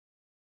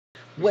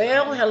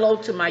Well, hello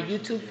to my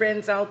YouTube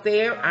friends out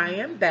there. I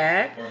am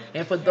back.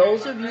 And for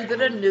those of you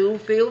that are new,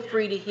 feel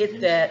free to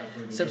hit that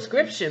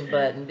subscription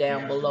button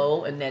down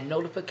below and that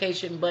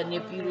notification button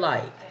if you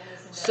like.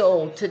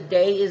 So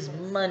today is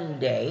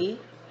Monday,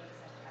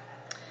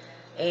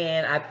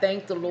 and I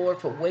thank the Lord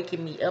for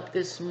waking me up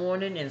this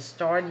morning and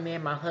starting me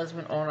and my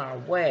husband on our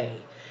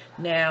way.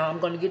 Now,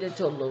 I'm going to get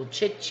into a little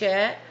chit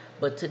chat,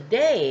 but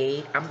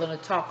today I'm going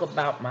to talk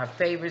about my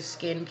favorite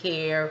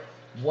skincare,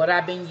 what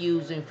I've been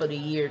using for the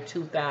year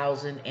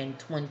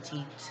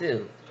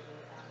 2022.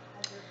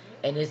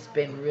 And it's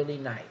been really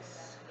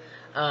nice.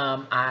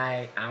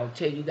 I'll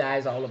tell you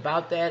guys all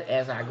about that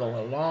as I go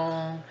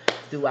along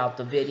throughout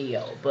the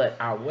video. But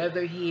our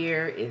weather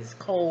here is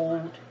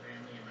cold,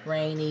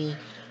 rainy.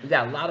 We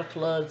got a lot of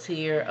floods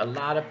here, a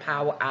lot of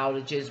power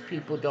outages.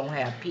 People don't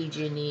have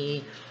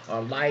PG&E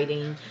or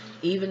lighting.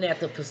 Even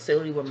at the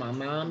facility where my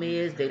mom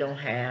is, they don't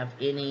have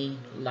any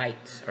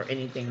lights or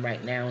anything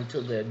right now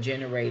until the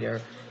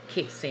generator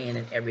kicks in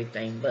and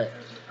everything. But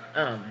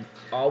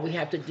all we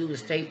have to do is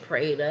stay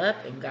prayed up,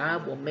 and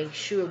God will make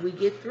sure we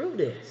get through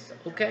this,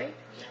 okay?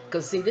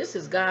 Because, see, this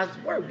is God's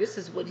work. This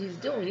is what he's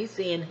doing. He's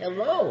saying,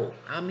 hello,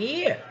 I'm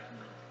here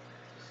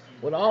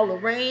with all the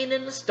rain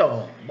and the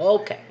storm.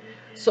 Okay,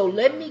 so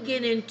let me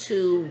get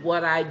into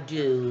what I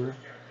do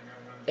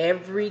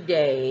every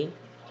day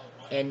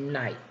and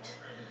night.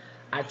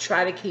 I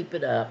try to keep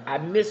it up. I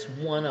miss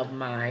one of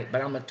my, but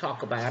I'm going to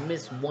talk about it. I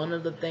miss one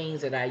of the things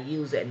that I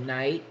use at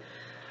night.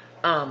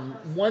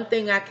 One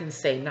thing I can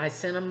say,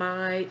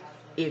 niacinamide,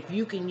 if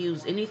you can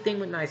use anything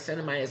with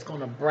niacinamide, it's going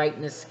to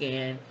brighten the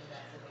skin,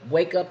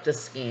 wake up the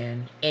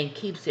skin, and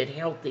keeps it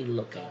healthy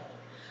looking.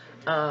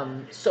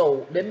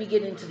 So let me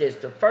get into this.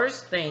 The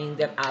first thing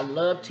that I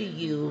love to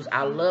use,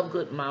 I love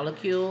Good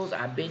Molecules.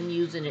 I've been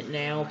using it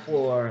now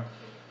for,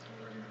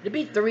 it'll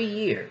be 3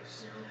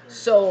 years.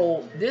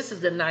 So this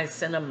is the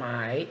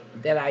niacinamide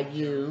that I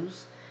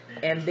use.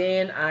 And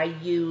then I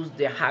use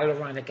the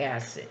hyaluronic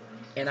acid.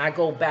 And I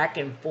go back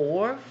and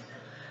forth.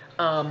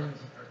 Um,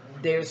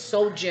 they're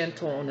so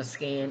gentle on the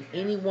skin.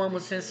 Anyone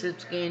with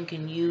sensitive skin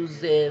can use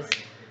this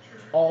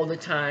all the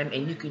time,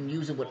 and you can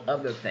use it with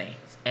other things.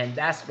 And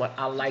that's what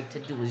I like to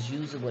do, is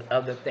use it with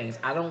other things.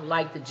 I don't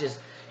like to just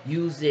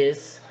use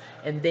this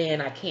and then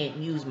I can't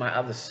use my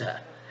other stuff.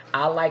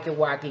 I like it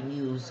where I can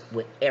use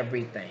with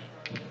everything.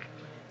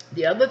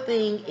 The other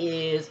thing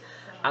is,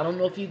 I don't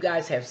know if you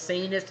guys have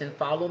seen this and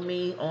follow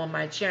me on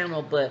my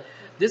channel, but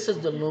this is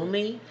the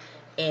Lumi,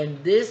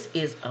 and this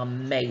is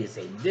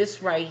amazing.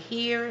 This right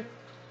here,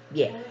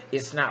 yeah,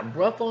 it's not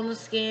rough on the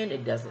skin.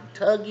 It doesn't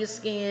tug your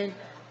skin,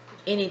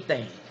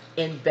 anything.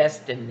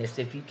 Invest in this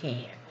if you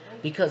can,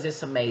 because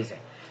it's amazing.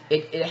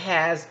 It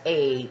has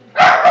a,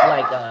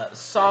 like a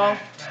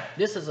soft,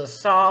 this is a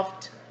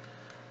soft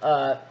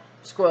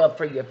scrub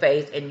for your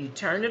face, and you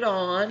turn it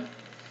on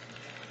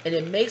and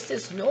it makes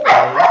this noise.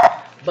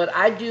 But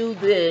I do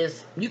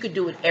this, you could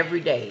do it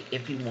every day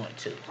if you want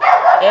to.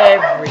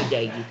 Every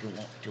day you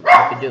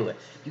can do it.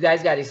 You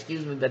guys got to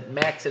excuse me, but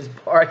Max is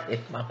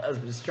barking. My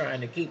husband's trying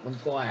to keep him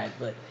quiet,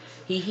 but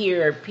he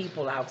hear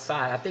people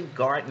outside. I think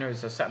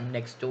gardeners or something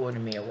next door to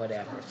me or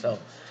whatever. So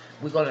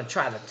we're going to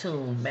try to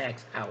tune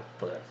Max out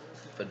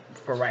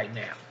for right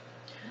now.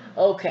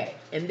 Okay,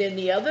 and then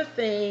the other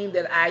thing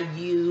that I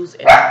use,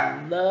 and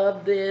I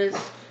love this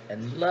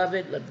and love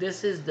it, look,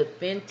 this is the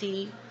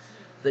Fenty,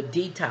 the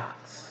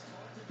detox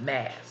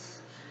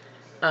mask.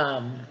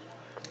 Um,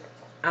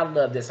 I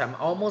love this. I'm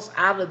almost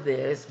out of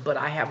this, but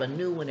I have a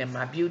new one in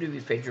my beauty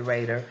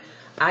refrigerator.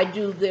 I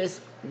do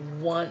this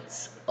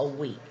once a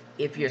week.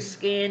 If your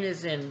skin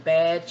is in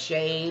bad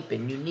shape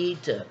and you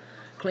need to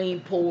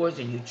clean pores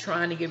and you're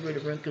trying to get rid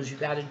of wrinkles, you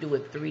got to do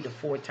it 3 to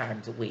 4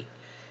 times a week.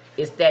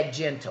 It's that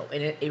gentle.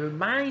 And it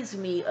reminds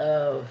me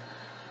of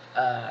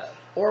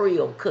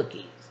Oreo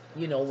cookies.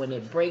 You know, when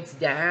it breaks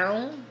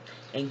down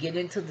and get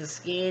into the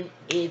skin,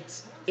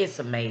 it's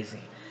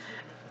amazing.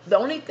 The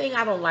only thing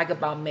I don't like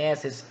about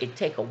masks is it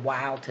take a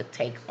while to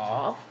take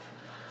off.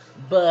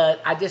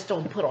 But I just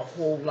don't put a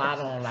whole lot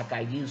on like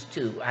I used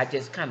to. I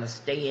just kind of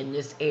stay in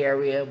this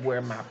area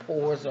where my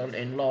pores are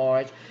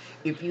enlarged.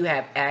 If you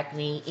have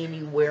acne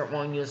anywhere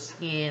on your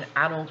skin,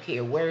 I don't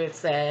care where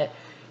it's at.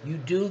 You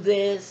do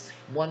this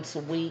once a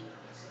week,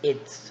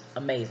 it's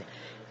amazing.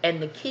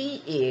 And the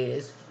key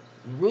is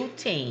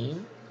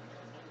routine.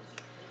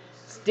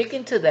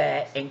 Sticking to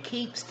that and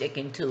keep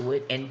sticking to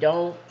it, and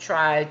don't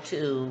try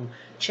to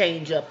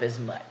change up as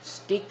much.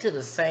 Stick to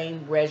the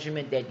same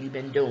regimen that you've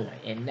been doing,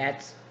 and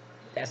that's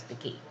the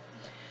key.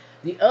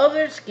 The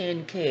other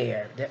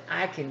skincare that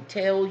I can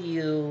tell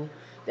you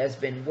that's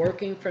been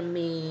working for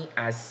me,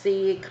 I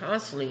see it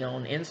constantly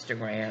on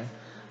Instagram,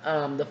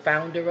 the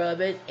founder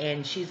of it,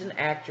 and she's an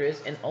actress,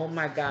 and oh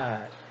my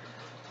God,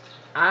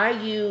 I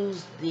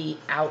use the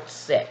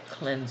Outset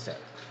cleanser.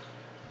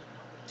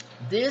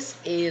 This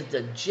is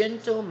the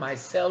Gentle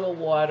Micellar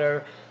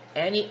Water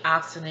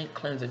Antioxidant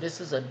Cleanser. This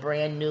is a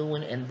brand new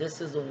one, and this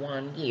is the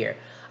one here.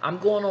 I'm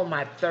going on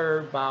my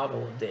 3rd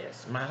bottle of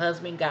this. My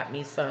husband got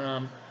me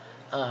some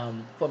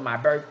for my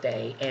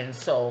birthday, and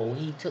so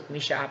he took me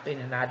shopping,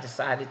 and I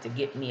decided to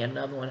get me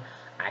another one.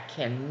 I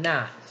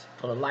cannot,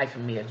 for the life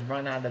of me,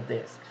 run out of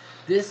this.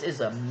 This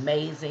is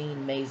amazing,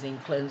 amazing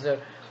cleanser.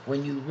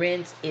 When you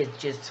rinse, it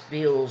just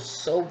feels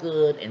so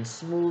good and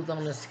smooth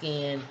on the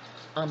skin.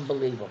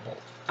 Unbelievable.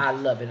 I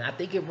love it. I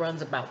think it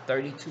runs about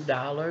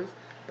 $32,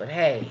 but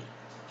hey,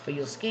 for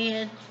your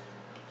skin,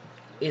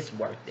 it's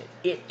worth it.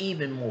 It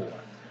even more.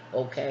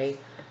 Okay?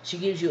 She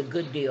gives you a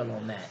good deal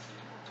on that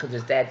because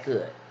it's that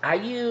good. I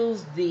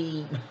use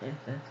the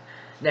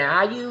now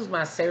I use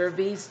my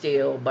CeraVe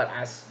still, but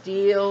I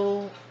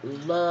still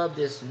love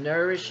this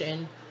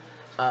Nourishing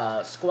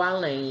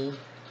Squalane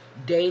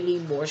Daily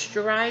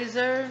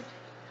Moisturizer.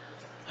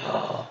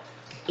 Oh,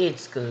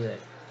 it's good.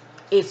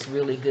 It's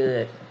really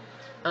good.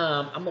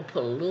 I'm gonna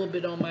put a little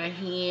bit on my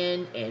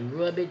hand and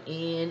rub it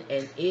in,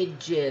 and it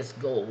just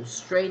goes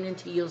straight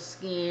into your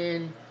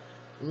skin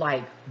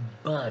like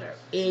butter.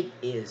 It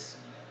is,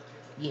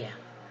 yeah.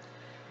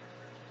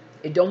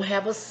 It don't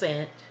have a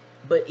scent,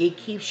 but it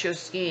keeps your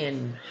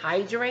skin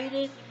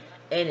hydrated,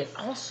 and it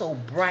also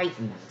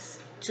brightens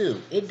too.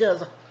 It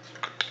does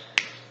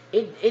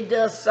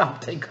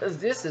something, because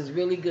this is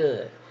really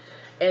good.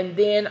 And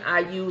then I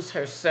use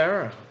her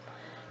serum.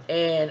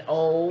 And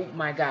oh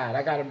my God,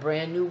 I got a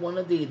brand new one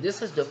of these.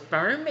 This is the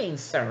firming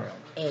serum.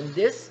 And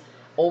this,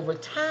 over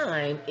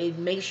time, it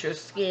makes your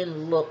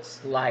skin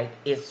looks like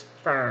it's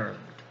firmed.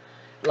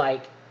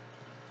 Like,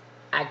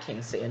 I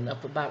can't say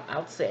enough about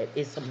Outset.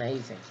 It's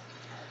amazing.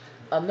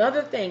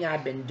 Another thing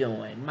I've been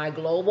doing, my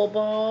global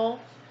ball,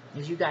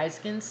 as you guys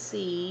can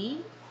see,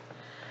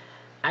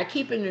 I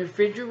keep it in the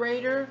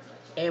refrigerator,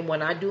 and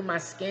when I do my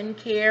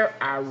skincare,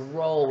 I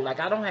roll. Like,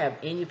 I don't have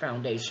any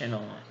foundation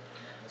on.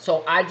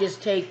 So I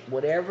just take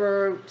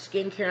whatever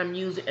skincare I'm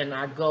using, and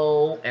I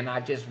go and I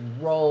just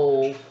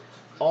roll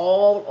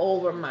all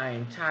over my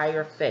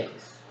entire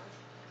face.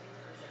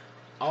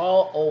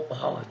 All over.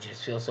 Oh, it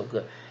just feels so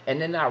good. And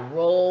then I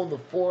roll the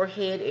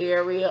forehead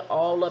area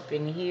all up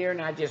in here,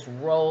 and I just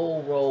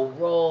roll, roll,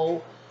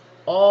 roll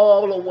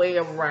all the way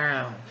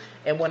around.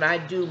 And when I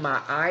do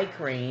my eye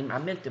cream, I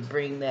meant to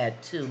bring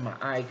that too, my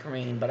eye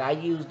cream, but I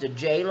use the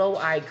JLo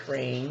eye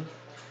cream,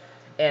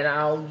 and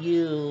I'll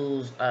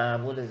use,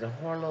 what is it,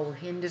 Harlow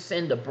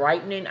Henderson, the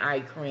brightening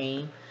eye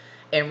cream.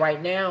 And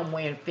right now I'm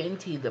wearing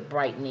Fenty, the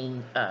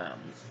brightening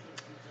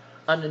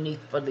underneath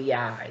for the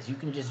eyes. You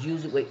can just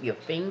use it with your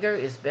finger.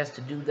 It's best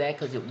to do that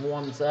because it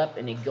warms up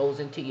and it goes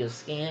into your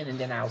skin. And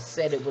then I'll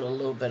set it with a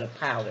little bit of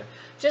powder,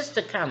 just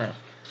to kind of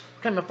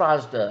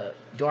camouflage the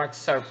dark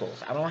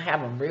circles. I don't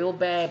have them real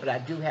bad, but I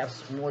do have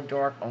some more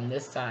dark on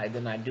this side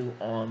than I do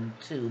on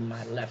to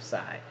my left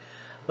side.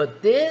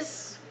 But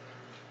this,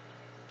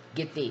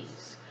 get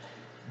these.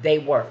 They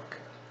work.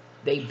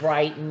 They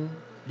brighten.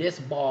 This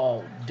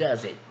ball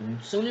does it. And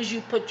as soon as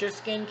you put your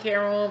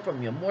skincare on,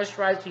 from your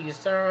moisturizer to your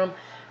serum,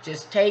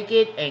 just take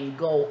it and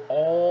go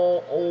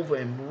all over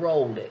and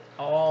roll it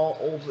all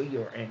over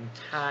your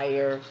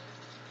entire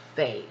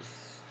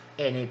face.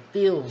 And it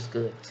feels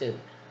good too.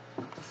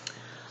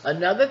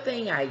 Another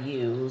thing I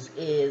use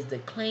is the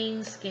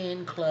Clean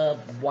Skin Club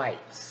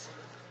wipes.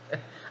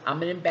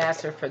 I'm an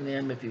ambassador for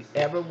them. If you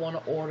ever want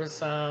to order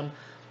some,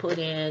 put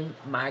in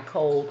my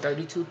code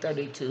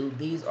 3232.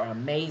 These are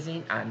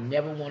amazing. I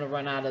never want to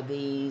run out of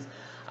these.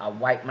 I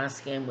wipe my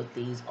skin with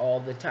these all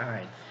the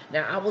time.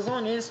 Now, I was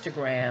on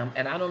Instagram,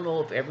 and I don't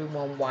know if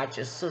everyone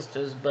watches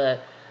Sisters,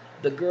 but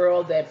the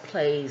girl that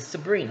plays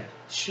Sabrina,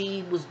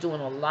 she was doing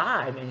a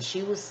live, and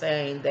she was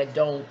saying that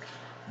don't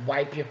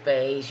wipe your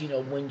face. You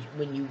know, when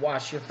you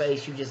wash your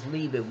face, you just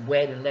leave it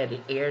wet and let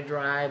it air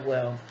dry.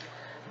 Well,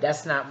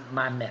 that's not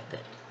my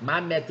method.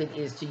 My method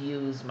is to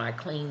use my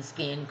Clean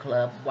Skin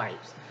Club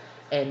wipes.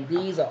 And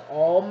these are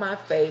all my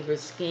favorite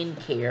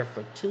skincare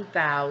for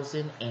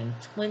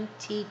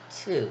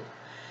 2022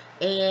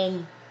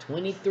 and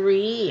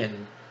 23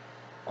 and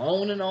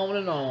on and on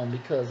and on,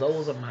 because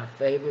those are my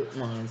favorite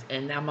ones.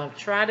 And I'm going to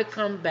try to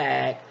come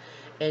back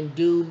and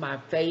do my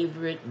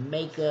favorite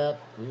makeup,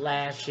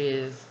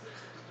 lashes,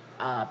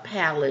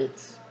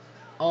 palettes,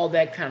 all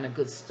that kind of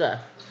good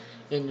stuff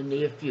in the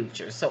near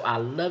future. So I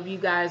love you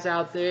guys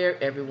out there.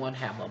 Everyone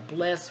have a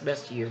blessed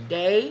rest of your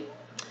day.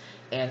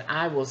 And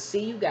I will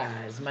see you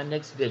guys in my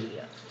next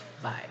video.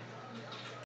 Bye.